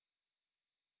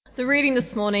The reading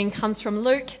this morning comes from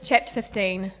Luke chapter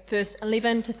 15, verse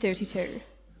 11 to 32.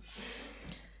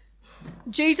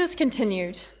 Jesus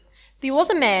continued, "There was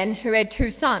a man who had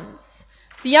 2 sons.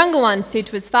 The younger one said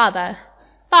to his father,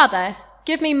 'Father,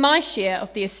 give me my share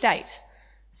of the estate.'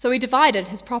 So he divided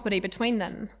his property between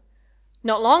them.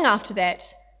 Not long after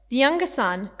that, the younger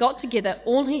son got together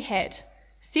all he had,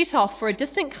 set off for a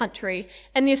distant country,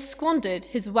 and there squandered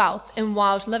his wealth in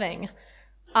wild living.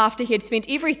 After he had spent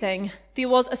everything, there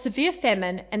was a severe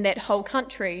famine in that whole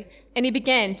country, and he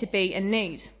began to be in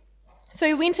need. So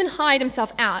he went and hired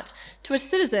himself out to a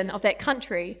citizen of that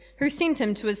country, who sent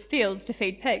him to his fields to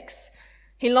feed pigs.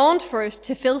 He longed for it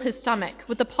to fill his stomach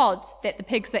with the pods that the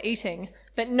pigs were eating,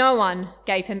 but no one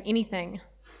gave him anything.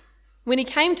 When he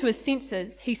came to his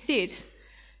senses, he said,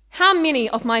 'How many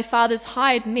of my father's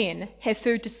hired men have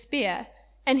food to spare,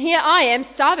 and here I am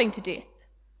starving to death?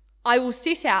 I will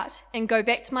set out and go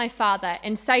back to my father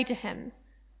and say to him,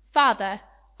 Father,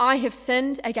 I have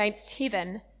sinned against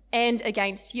heaven and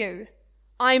against you.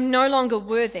 I am no longer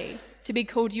worthy to be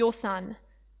called your son.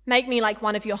 Make me like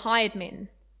one of your hired men.'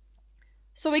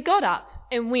 So he got up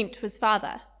and went to his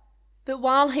father. But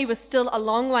while he was still a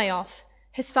long way off,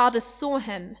 his father saw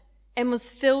him and was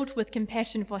filled with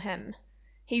compassion for him.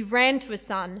 He ran to his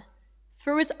son,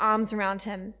 threw his arms around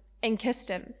him, and kissed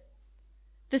him.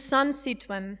 The son said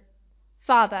to him,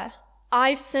 'Father,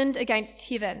 I've sinned against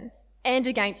heaven and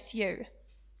against you.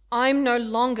 I'm no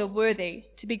longer worthy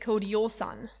to be called your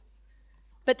son.'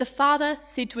 But the father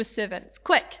said to his servants,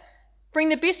 'Quick, bring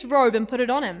the best robe and put it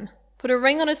on him. Put a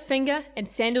ring on his finger and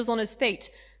sandals on his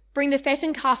feet. Bring the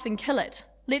fattened calf and kill it.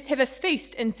 Let's have a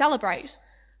feast and celebrate.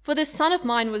 For this son of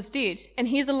mine was dead, and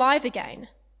he is alive again.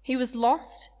 He was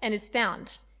lost and is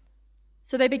found.'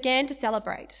 So they began to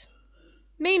celebrate.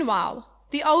 Meanwhile,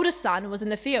 the older son was in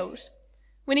the field.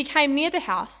 When he came near the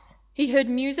house, he heard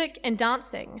music and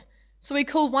dancing. So he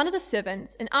called one of the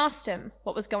servants and asked him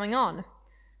what was going on.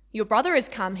 'Your brother has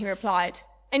come,' he replied,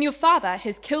 'and your father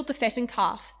has killed the fattened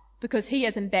calf, because he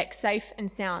has him back safe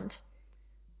and sound.'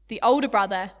 The older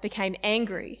brother became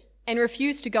angry and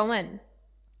refused to go in.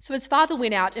 So his father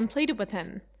went out and pleaded with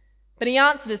him. But he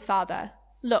answered his father,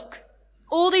 'Look,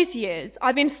 all these years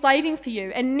I've been slaving for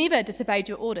you and never disobeyed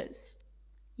your orders.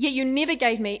 Yet you never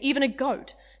gave me even a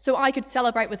goat so I could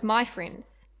celebrate with my friends.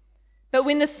 But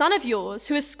when this son of yours,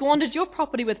 who has squandered your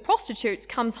property with prostitutes,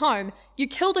 comes home, you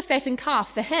kill the fattened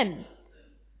calf for him.'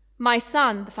 'My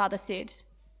son,' the father said,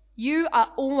 'you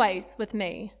are always with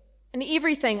me, and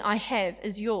everything I have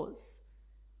is yours.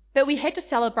 But we had to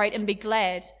celebrate and be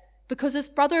glad, because this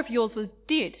brother of yours was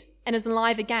dead and is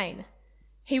alive again.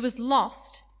 He was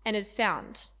lost and is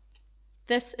found.'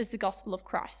 This is the gospel of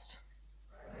Christ."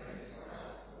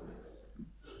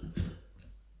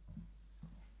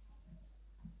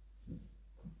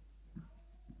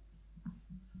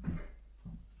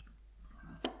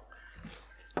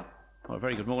 Well, a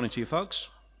very good morning to you folks.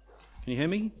 Can you hear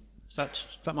me? Is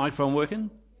that microphone working?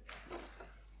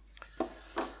 I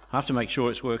have to make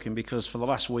sure it's working because for the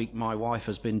last week my wife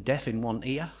has been deaf in one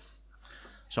ear.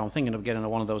 So I'm thinking of getting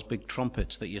one of those big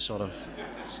trumpets that you sort of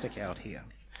stick out here.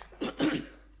 Can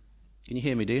you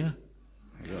hear me, dear?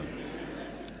 Good.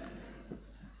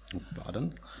 Oh,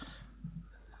 pardon.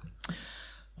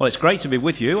 Well, it's great to be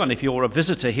with you, and if you're a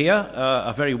visitor here,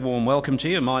 a very warm welcome to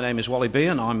you. My name is Wally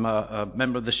Bean. I'm a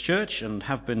member of this church and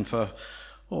have been for,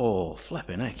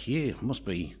 flipping heck, must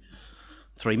be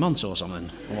 3 months or something,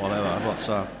 or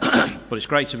whatever. But it's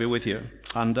great to be with you.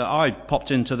 And I popped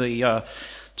into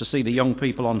to see the young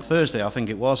people on Thursday, I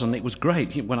think it was, and it was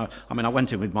great. When I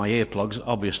went in with my earplugs,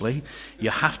 obviously.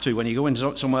 You have to, when you go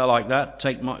into somewhere like that,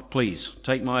 please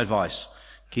take my advice.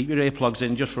 Keep your earplugs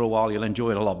in just for a while, you'll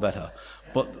enjoy it a lot better.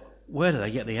 But where do they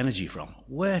get the energy from?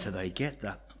 Where do they get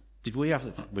that? Did we have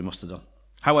to? We must have done.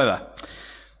 However,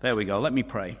 there we go. Let me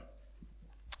pray.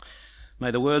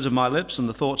 May the words of my lips and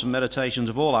the thoughts and meditations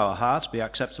of all our hearts be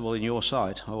acceptable in your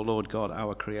sight, O Lord God,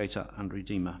 our Creator and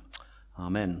Redeemer.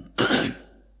 Amen.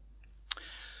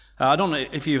 I don't know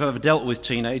if you've ever dealt with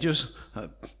teenagers.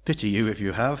 Pity you if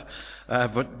you have.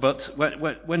 But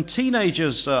when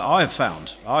teenagers, I've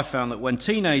found that when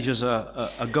teenagers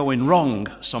are going wrong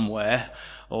somewhere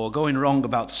or going wrong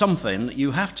about something,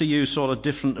 you have to use sort of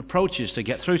different approaches to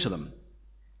get through to them.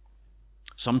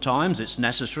 Sometimes it's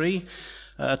necessary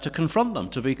to confront them,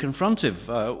 to be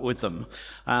confrontive with them,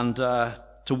 and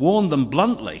to warn them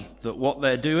bluntly that what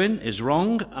they're doing is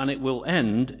wrong and it will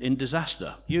end in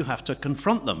disaster. You have to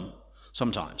confront them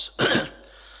sometimes.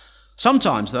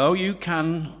 Sometimes, though, you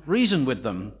can reason with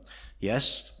them.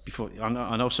 Yes, I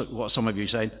know what some of you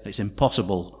say, it's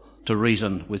impossible to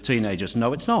reason with teenagers.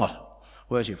 No, it's not.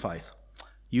 Where's your faith?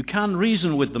 You can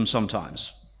reason with them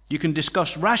sometimes. You can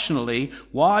discuss rationally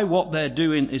why what they're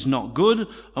doing is not good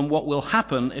and what will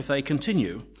happen if they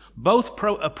continue. Both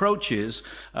approaches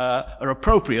are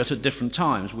appropriate at different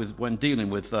times when dealing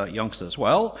with youngsters.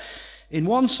 Well, in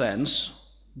one sense,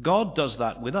 God does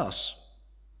that with us.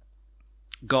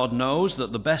 God knows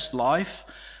that the best life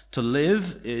to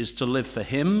live is to live for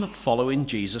Him, following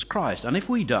Jesus Christ. And if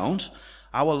we don't,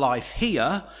 our life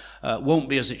here won't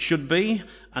be as it should be,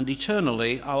 and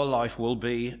eternally our life will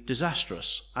be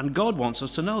disastrous. And God wants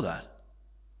us to know that,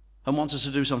 and wants us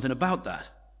to do something about that.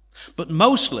 But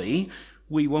mostly,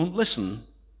 we won't listen.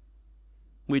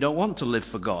 We don't want to live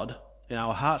for God. In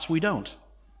our hearts, we don't.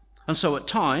 And so at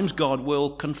times, God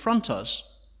will confront us.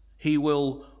 He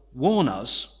will warn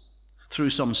us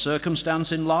through some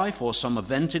circumstance in life or some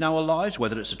event in our lives,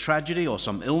 whether it's a tragedy or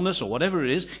some illness or whatever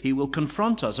it is. He will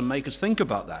confront us and make us think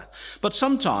about that. But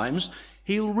sometimes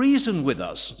He'll reason with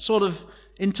us, sort of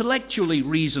intellectually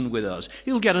reason with us.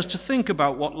 He'll get us to think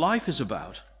about what life is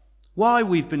about, why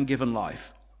we've been given life,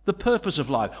 the purpose of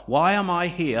life. Why am I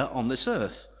here on this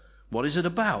earth? What is it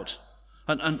about?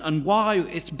 And why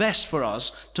it's best for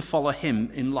us to follow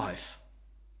Him in life.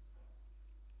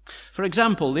 For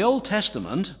example, the Old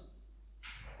Testament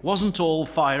wasn't all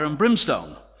fire and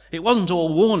brimstone. It wasn't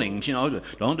all warnings,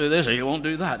 don't do this or you won't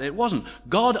do that. It wasn't.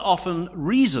 God often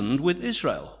reasoned with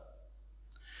Israel.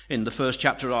 In the first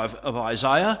chapter of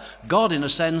Isaiah, God, in a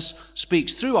sense,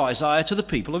 speaks through Isaiah to the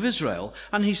people of Israel.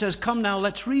 And He says, come now,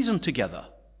 let's reason together.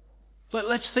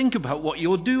 Let's think about what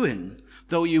you're doing.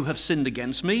 Though you have sinned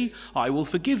against me, I will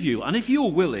forgive you. And if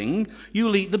you're willing,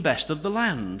 you'll eat the best of the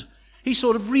land. He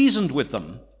sort of reasoned with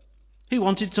them. He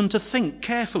wanted them to think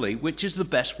carefully which is the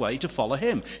best way to follow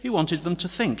Him. He wanted them to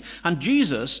think. And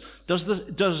Jesus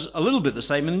does a little bit the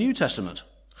same in the New Testament.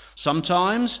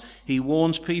 Sometimes He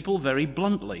warns people very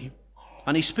bluntly,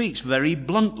 and He speaks very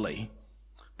bluntly.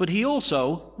 But He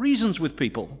also reasons with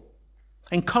people,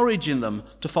 encouraging them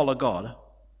to follow God.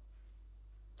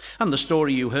 And the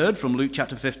story you heard from Luke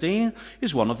chapter 15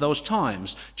 is one of those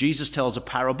times. Jesus tells a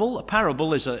parable. A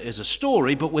parable is a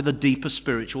story, but with a deeper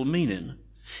spiritual meaning.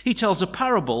 He tells a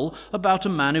parable about a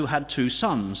man who had 2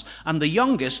 sons, and the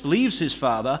youngest leaves his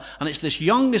father, and it's this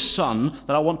youngest son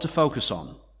that I want to focus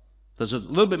on. There's a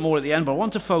little bit more at the end, but I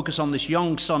want to focus on this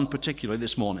young son particularly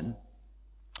this morning.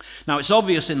 Now, it's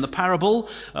obvious in the parable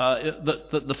that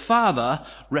the father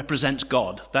represents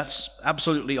God. That's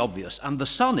absolutely obvious. And the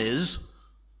son is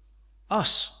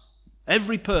us,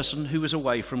 every person who is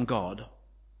away from God.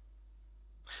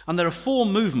 And there are 4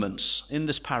 movements in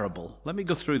this parable. Let me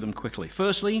go through them quickly.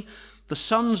 Firstly, the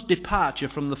son's departure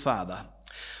from the father.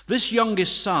 This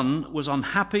youngest son was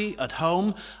unhappy at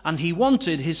home, and he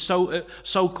wanted his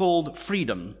so-called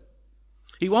freedom.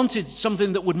 He wanted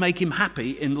something that would make him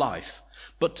happy in life.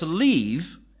 But to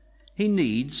leave, he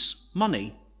needs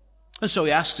money. And so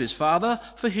he asks his father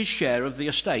for his share of the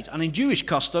estate. And in Jewish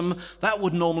custom, that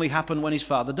would normally happen when his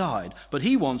father died. But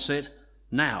he wants it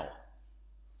now.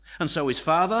 And so his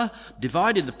father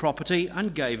divided the property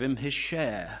and gave him his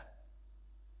share.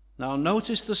 Now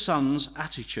notice the son's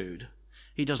attitude.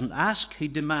 He doesn't ask, he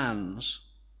demands.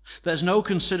 There's no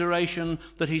consideration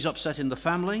that he's upsetting the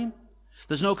family.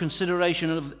 There's no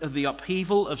consideration of the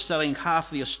upheaval of selling half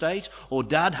the estate, or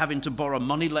dad having to borrow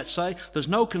money, let's say. There's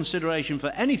no consideration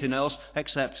for anything else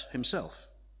except himself.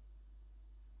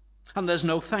 And there's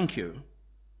no thank you.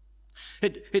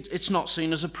 It's not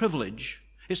seen as a privilege.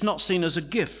 It's not seen as a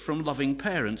gift from loving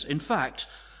parents. In fact,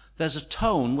 there's a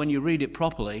tone, when you read it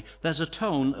properly, there's a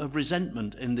tone of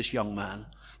resentment in this young man.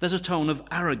 There's a tone of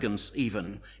arrogance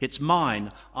even. It's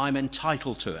mine. I'm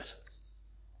entitled to it.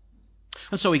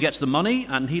 And so he gets the money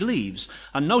and he leaves.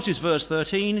 And notice verse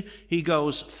 13, he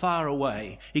goes far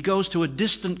away. He goes to a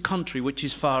distant country which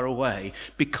is far away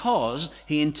because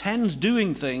he intends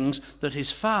doing things that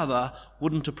his father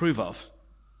wouldn't approve of.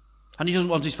 And he doesn't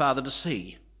want his father to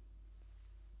see.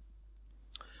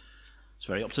 It's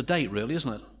very up to date, really,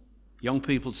 isn't it? Young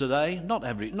people today, not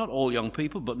all young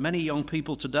people, but many young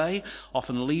people today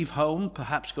often leave home,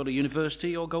 perhaps go to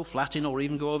university or go flatting or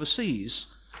even go overseas.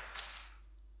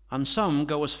 And some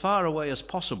go as far away as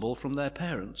possible from their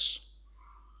parents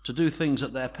to do things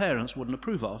that their parents wouldn't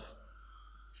approve of.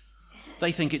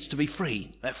 They think it's to be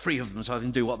free. They're free of them so they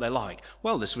can do what they like.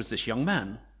 Well, this was this young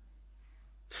man.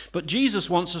 But Jesus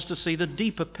wants us to see the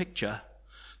deeper picture,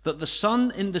 that the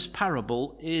son in this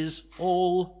parable is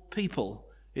all people.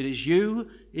 It is you,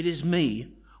 it is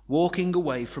me, walking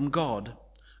away from God.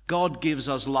 God gives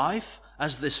us life,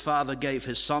 as this father gave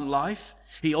his son life.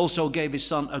 He also gave his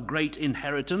son a great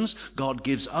inheritance. God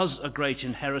gives us a great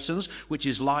inheritance, which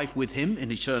is life with him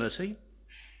in eternity.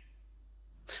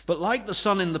 But like the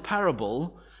son in the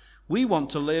parable, we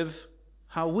want to live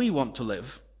how we want to live,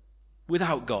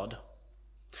 without God,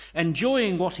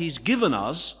 enjoying what he's given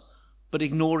us, but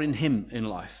ignoring him in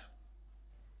life.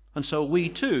 And so we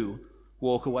too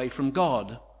walk away from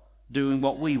God, doing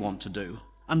what we want to do,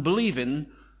 and believing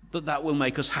that that will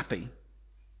make us happy.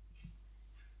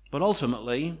 But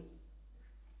ultimately,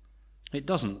 it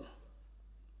doesn't,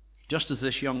 just as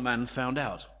this young man found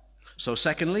out. So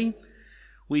secondly,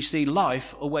 we see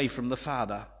life away from the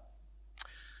Father.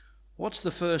 What's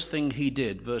the first thing he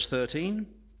did? Verse 13.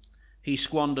 He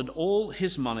squandered all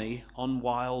his money on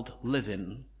wild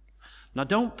living. Now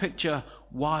don't picture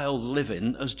wild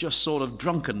living as just sort of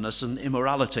drunkenness and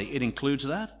immorality. It includes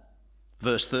that.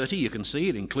 Verse 30, you can see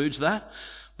it includes that.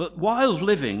 But wild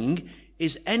living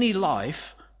is any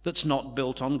life that's not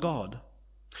built on God.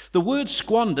 The word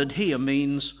squandered here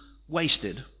means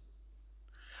wasted.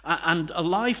 And a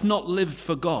life not lived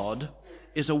for God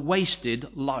is a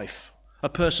wasted life. A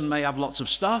person may have lots of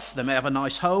stuff, they may have a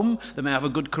nice home, they may have a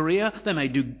good career, they may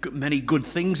do many good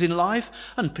things in life,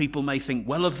 and people may think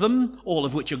well of them, all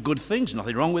of which are good things,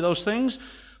 nothing wrong with those things.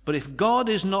 But if God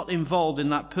is not involved in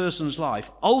that person's life,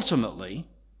 ultimately,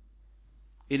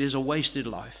 it is a wasted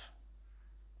life.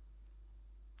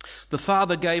 The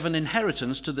Father gave an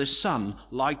inheritance to this Son.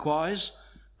 Likewise,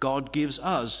 God gives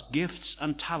us gifts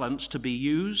and talents to be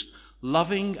used,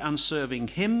 loving and serving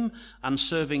him and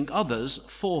serving others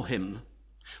for him.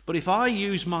 But if I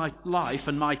use my life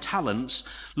and my talents,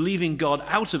 leaving God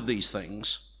out of these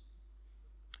things,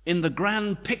 in the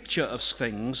grand picture of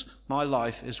things, my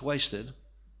life is wasted.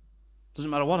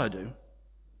 Doesn't matter what I do.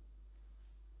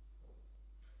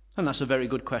 And that's a very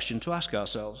good question to ask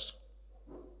ourselves.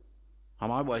 Am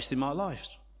I wasting my life?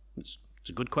 It's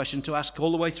a good question to ask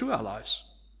all the way through our lives.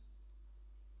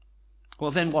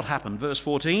 Well, then what happened? Verse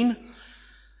 14.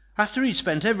 After he'd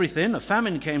spent everything, a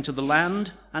famine came to the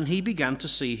land, and he began to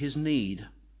see his need.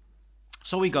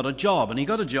 So he got a job, and he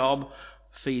got a job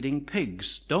feeding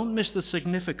pigs. Don't miss the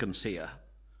significance here.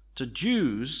 To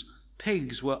Jews,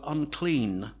 pigs were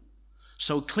unclean.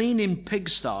 So cleaning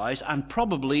pigsties and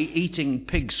probably eating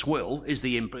pig swill is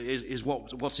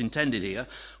what's intended here,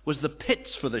 was the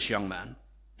pits for this young man.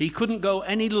 He couldn't go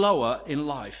any lower in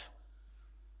life.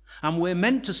 And we're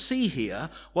meant to see here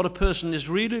what a person is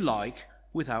really like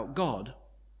without God.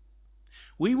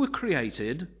 We were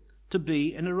created to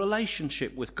be in a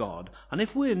relationship with God. And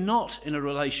if we're not in a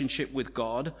relationship with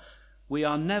God, we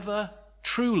are never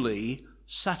truly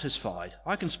satisfied.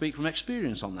 I can speak from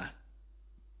experience on that.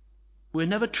 We're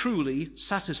never truly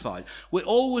satisfied. We're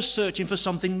always searching for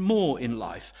something more in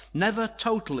life, never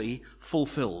totally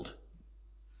fulfilled.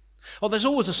 Well, there's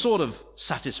always a sort of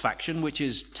satisfaction which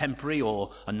is temporary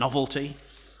or a novelty,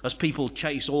 as people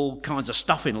chase all kinds of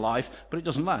stuff in life, but it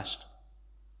doesn't last.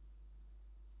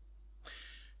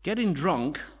 Getting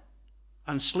drunk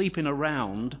and sleeping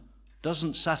around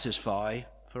doesn't satisfy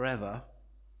forever.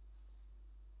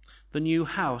 The new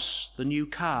house, the new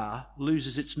car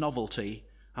loses its novelty,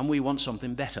 and we want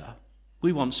something better.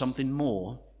 We want something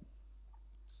more.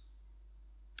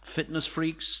 Fitness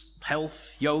freaks, health,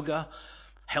 yoga.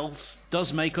 Health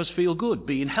does make us feel good.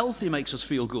 Being healthy makes us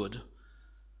feel good.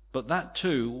 But that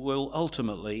too will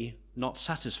ultimately not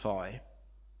satisfy.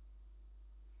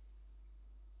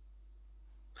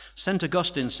 St.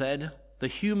 Augustine said, "The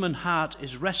human heart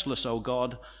is restless, O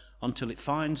God, until it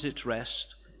finds its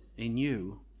rest in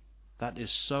you." That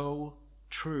is so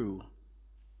true.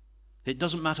 It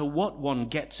doesn't matter what one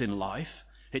gets in life.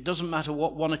 It doesn't matter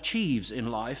what one achieves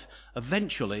in life.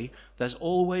 Eventually, there's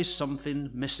always something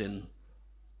missing.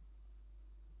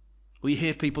 We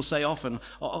hear people say often,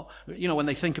 when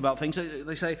they think about things,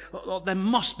 they say, there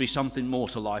must be something more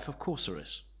to life. Of course there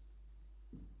is.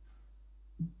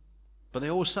 But they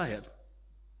always say it.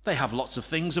 They have lots of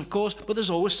things, of course, but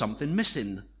there's always something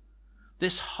missing.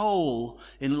 This hole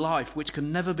in life which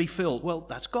can never be filled, well,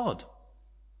 that's God.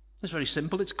 It's very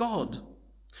simple, it's God.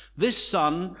 This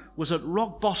son was at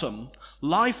rock bottom,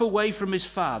 life away from his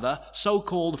father,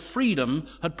 so-called freedom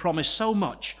had promised so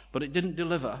much, but it didn't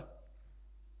deliver.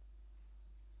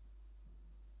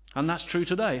 And that's true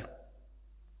today.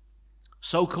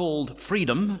 So-called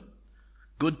freedom,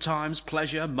 good times,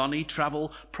 pleasure, money,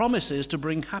 travel, promises to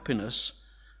bring happiness,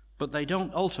 but they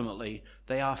don't ultimately.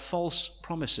 They are false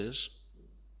promises.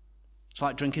 It's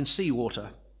like drinking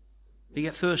seawater. You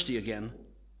get thirsty again.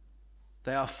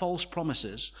 They are false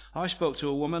promises. I spoke to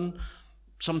a woman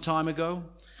some time ago.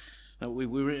 We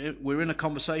were in a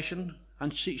conversation,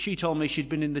 and she told me she'd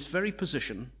been in this very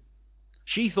position.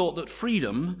 She thought that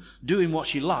freedom, doing what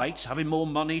she liked, having more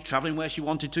money, travelling where she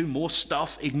wanted to, more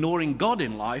stuff, ignoring God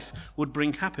in life, would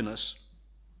bring happiness.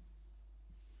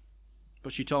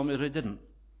 But she told me that it didn't.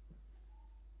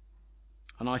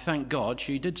 And I thank God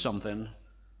she did something.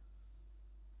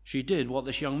 She did what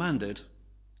this young man did.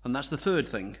 And that's the third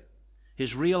thing.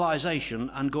 His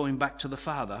realization and going back to the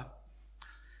Father.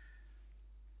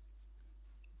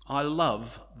 I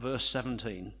love verse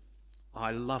 17.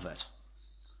 I love it.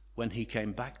 When he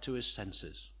came back to his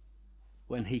senses.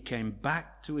 When he came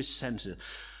back to his senses.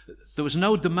 There was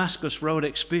no Damascus Road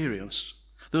experience.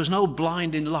 There was no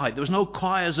blinding light. There was no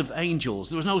choirs of angels.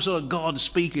 There was no sort of God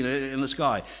speaking in the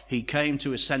sky. He came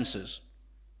to his senses.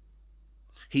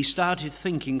 He started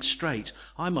thinking straight.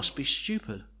 I must be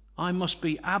stupid. I must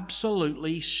be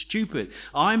absolutely stupid.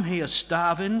 I'm here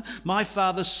starving. My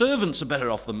father's servants are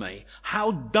better off than me.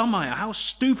 How dumb I am. How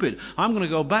stupid. I'm going to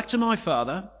go back to my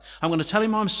father. I'm going to tell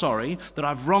him I'm sorry, that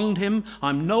I've wronged him.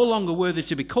 I'm no longer worthy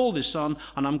to be called his son.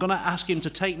 And I'm going to ask him to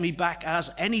take me back as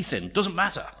anything. Doesn't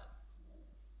matter.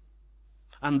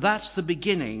 And that's the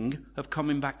beginning of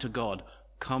coming back to God.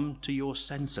 Come to your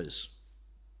senses.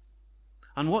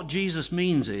 And what Jesus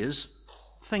means is,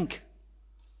 think.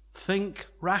 Think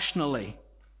rationally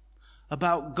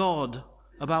about God,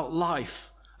 about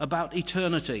life, about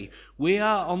eternity. We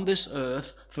are on this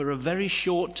earth for a very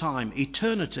short time.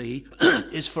 Eternity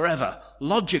is forever.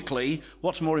 Logically,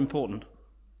 what's more important?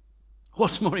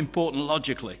 What's more important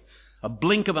logically? A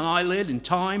blink of an eyelid in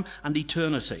time and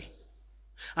eternity.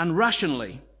 And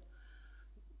rationally,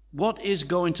 what is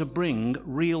going to bring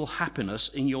real happiness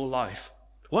in your life?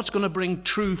 What's going to bring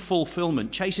true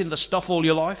fulfillment? Chasing the stuff all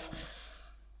your life?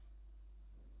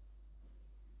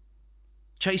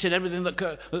 Chasing everything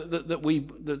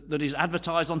that is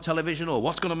advertised on television, or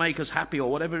what's going to make us happy, or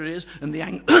whatever it is, and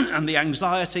the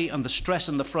anxiety and the stress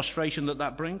and the frustration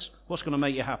that brings? What's going to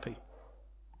make you happy?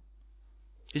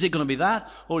 Is it going to be that,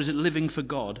 or is it living for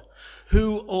God,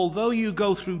 who, although you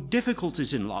go through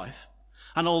difficulties in life,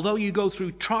 and although you go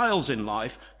through trials in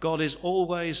life, God is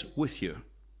always with you?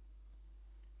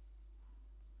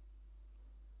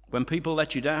 When people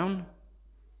let you down,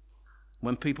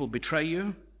 when people betray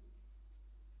you,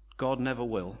 God never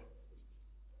will.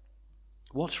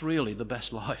 What's really the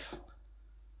best life?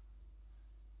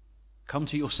 Come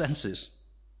to your senses.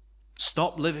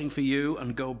 Stop living for you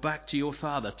and go back to your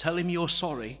Father. Tell him you're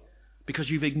sorry because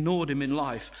you've ignored him in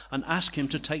life, and ask him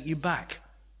to take you back.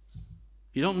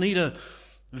 You don't need a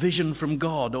vision from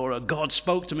God or a God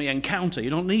spoke to me encounter. You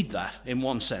don't need that in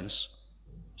one sense.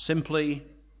 Simply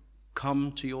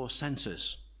come to your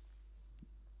senses.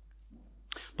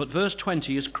 But verse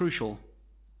 20 is crucial.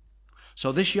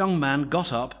 So this young man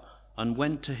got up and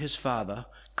went to his father.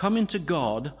 Coming to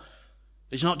God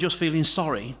is not just feeling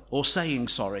sorry or saying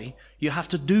sorry. You have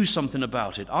to do something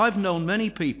about it. I've known many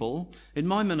people in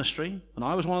my ministry, and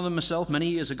I was one of them myself many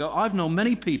years ago. I've known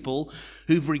many people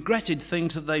who've regretted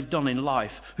things that they've done in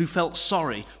life, who felt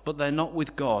sorry, but they're not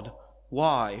with God.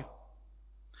 Why?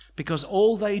 Because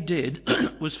all they did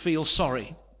was feel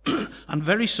sorry. And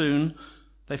very soon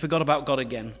they forgot about God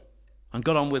again and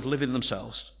got on with living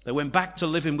themselves. They went back to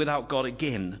living without God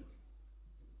again.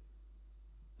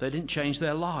 They didn't change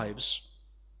their lives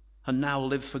and now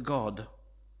live for God.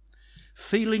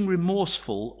 Feeling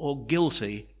remorseful or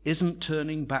guilty isn't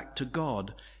turning back to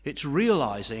God. It's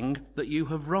realizing that you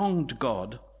have wronged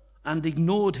God and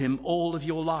ignored him all of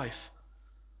your life.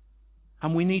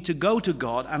 And we need to go to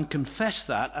God and confess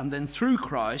that, and then through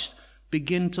Christ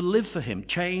begin to live for him,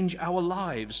 change our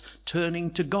lives,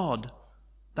 turning to God.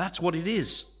 That's what it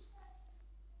is.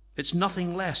 It's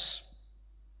nothing less.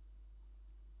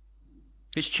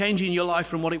 It's changing your life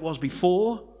from what it was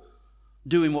before,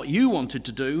 doing what you wanted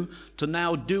to do, to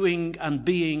now doing and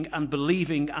being and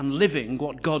believing and living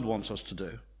what God wants us to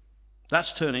do.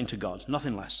 That's turning to God,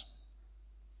 nothing less.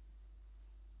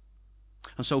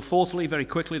 And so fourthly, very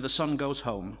quickly, the son goes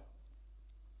home.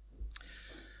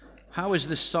 How is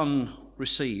this son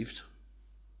received?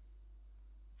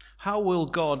 How will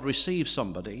God receive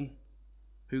somebody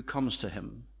who comes to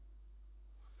him?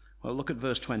 Well, look at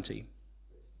verse 20.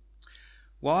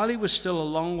 While he was still a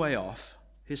long way off,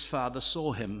 his father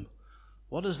saw him.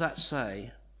 What does that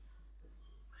say?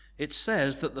 It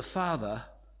says that the father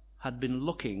had been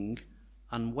looking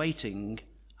and waiting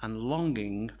and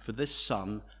longing for this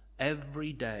son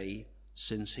every day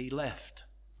since he left.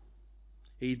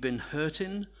 He'd been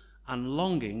hurting and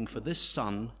longing for this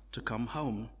son to come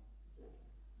home.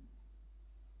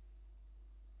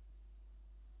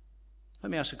 Let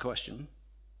me ask a question.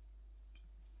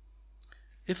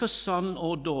 If a son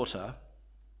or daughter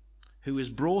who is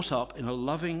brought up in a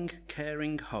loving,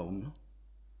 caring home,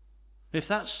 if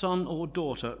that son or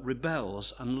daughter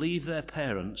rebels and leaves their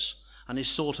parents and is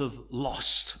sort of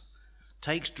lost,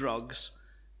 takes drugs,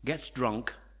 gets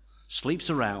drunk, sleeps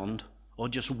around, or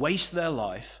just waste their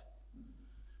life,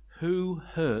 who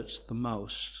hurts the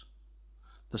most?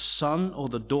 The son or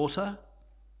the daughter,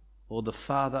 or the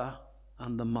father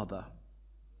and the mother?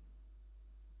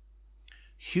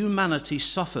 Humanity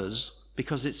suffers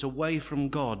because it's away from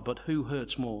God, but who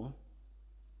hurts more?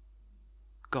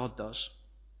 God does.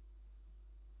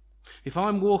 If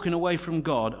I'm walking away from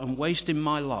God and wasting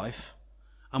my life,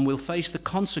 and will face the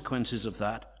consequences of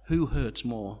that, who hurts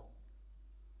more?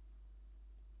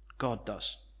 God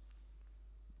does.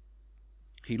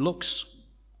 He looks,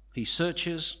 he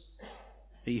searches,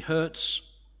 he hurts,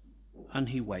 and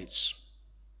he waits.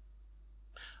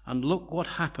 And look what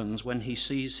happens when he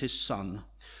sees his son.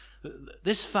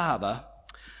 This father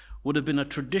would have been a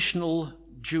traditional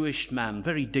Jewish man,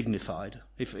 very dignified.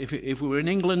 If we were in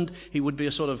England, he would be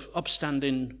a sort of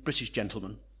upstanding British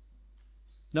gentleman.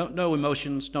 No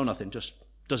emotions, no nothing, just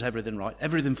does everything right,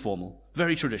 everything formal,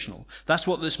 very traditional. That's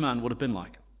what this man would have been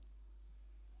like.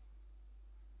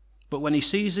 But when he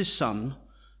sees his son,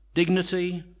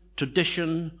 dignity,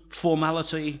 tradition,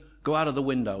 formality go out of the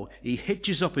window. He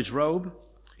hitches up his robe,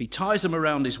 he ties them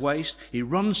around his waist, he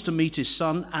runs to meet his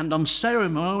son, and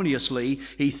unceremoniously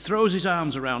he throws his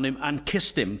arms around him and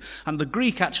kissed him. And the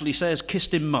Greek actually says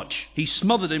kissed him much. He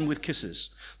smothered him with kisses.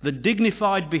 The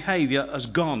dignified behaviour has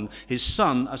gone. His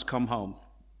son has come home.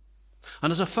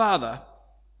 And as a father,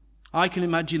 I can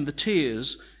imagine the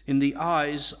tears in the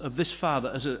eyes of this father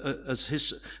as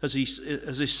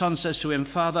his son says to him,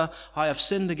 "Father, I have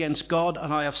sinned against God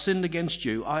and I have sinned against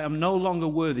you. I am no longer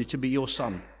worthy to be your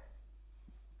son."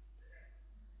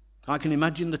 I can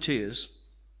imagine the tears.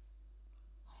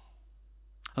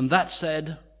 And that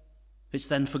said, it's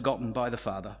then forgotten by the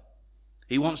father.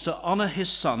 He wants to honour his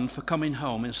son for coming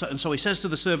home. And so he says to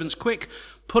the servants, "Quick,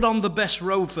 put on the best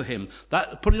robe for him."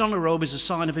 Putting on a robe is a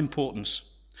sign of importance.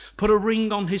 Put a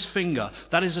ring on his finger.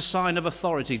 That is a sign of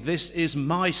authority. This is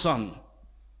my son.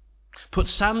 Put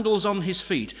sandals on his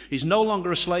feet. He's no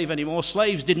longer a slave anymore.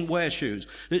 Slaves didn't wear shoes,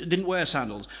 didn't wear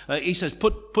sandals. He says,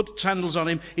 put sandals on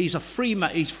him. He's a free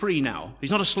man. He's free now.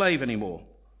 He's not a slave anymore.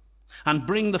 And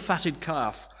bring the fatted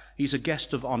calf. He's a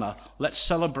guest of honour. Let's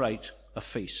celebrate a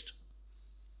feast.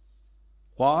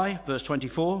 Why? Verse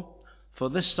 24, "For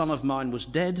this son of mine was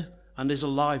dead and is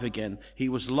alive again. He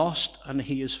was lost and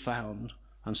he is found."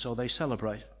 And so they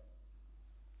celebrate.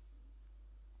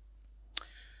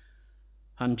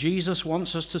 And Jesus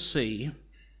wants us to see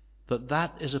that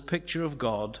that is a picture of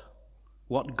God,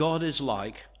 what God is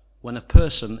like when a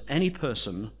person, any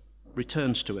person,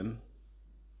 returns to him.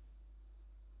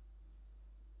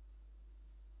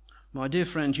 My dear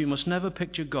friends, you must never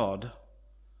picture God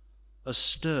as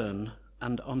stern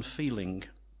and unfeeling.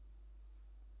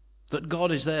 That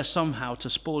God is there somehow to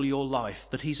spoil your life,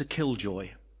 that he's a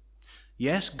killjoy.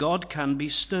 Yes, God can be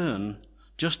stern,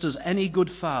 just as any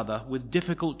good father with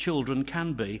difficult children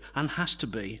can be and has to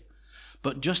be.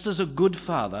 But just as a good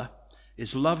father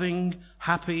is loving,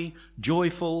 happy,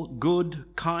 joyful,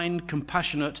 good, kind,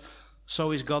 compassionate,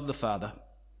 so is God the Father.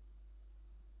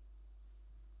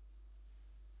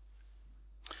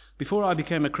 Before I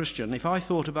became a Christian, if I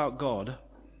thought about God,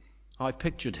 I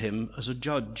pictured him as a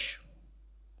judge.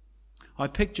 I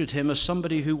pictured him as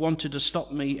somebody who wanted to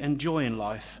stop me enjoying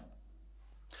life.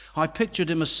 I pictured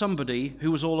him as somebody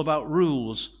who was all about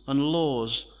rules and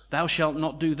laws. Thou shalt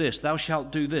not do this, thou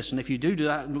shalt do this, and if you do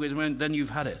that, then you've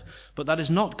had it. But that is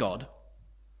not God.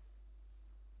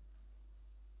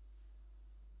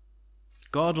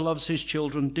 God loves his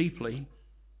children deeply.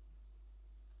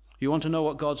 You want to know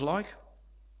what God's like?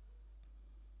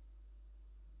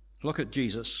 Look at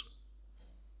Jesus.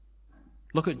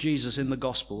 Look at Jesus in the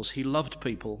Gospels. He loved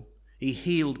people. He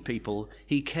healed people.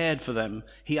 He cared for them.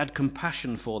 He had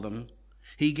compassion for them.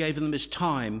 He gave them his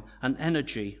time and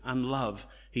energy and love.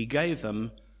 He gave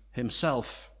them himself.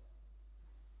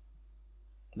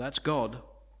 That's God.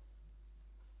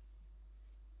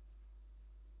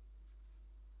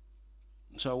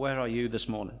 So where are you this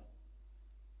morning?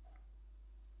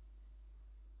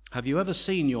 Have you ever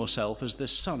seen yourself as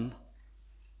this son?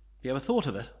 Have you ever thought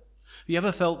of it? Have you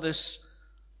ever felt this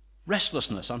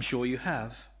restlessness? I'm sure you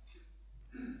have.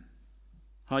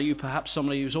 Are you perhaps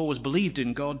somebody who's always believed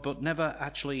in God but never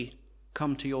actually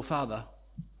come to your Father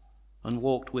and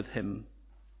walked with him?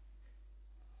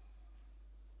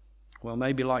 Well,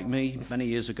 maybe like me many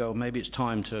years ago, maybe it's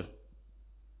time to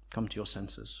come to your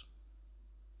senses.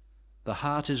 The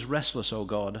heart is restless, O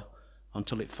God,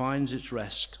 until it finds its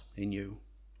rest in you.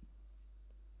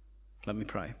 Let me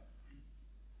pray.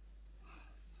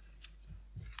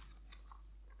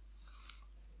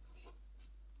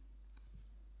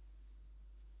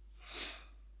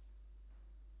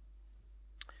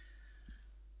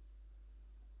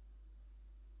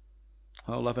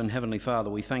 Oh, loving Heavenly Father,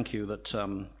 we thank you that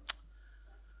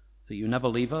you never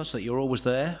leave us, that you're always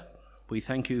there. We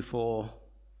thank you for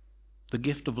the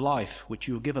gift of life which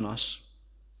you have given us.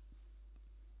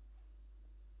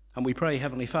 And we pray,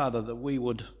 Heavenly Father, that we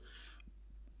would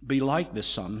be like this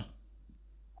son.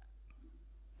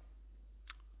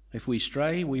 If we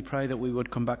stray, we pray that we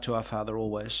would come back to our Father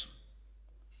always.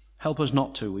 Help us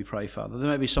not to, we pray, Father.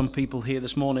 There may be some people here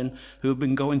this morning who have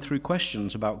been going through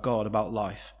questions about God, about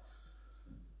life.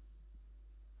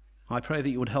 I pray that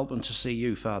you would help them to see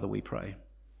you, Father, we pray.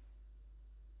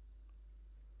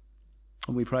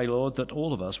 And we pray, Lord, that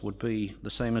all of us would be the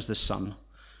same as this son,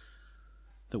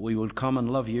 that we would come and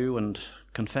love you and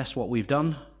confess what we've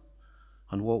done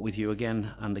and walk with you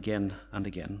again and again and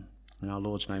again. In our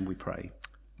Lord's name we pray.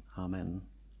 Amen.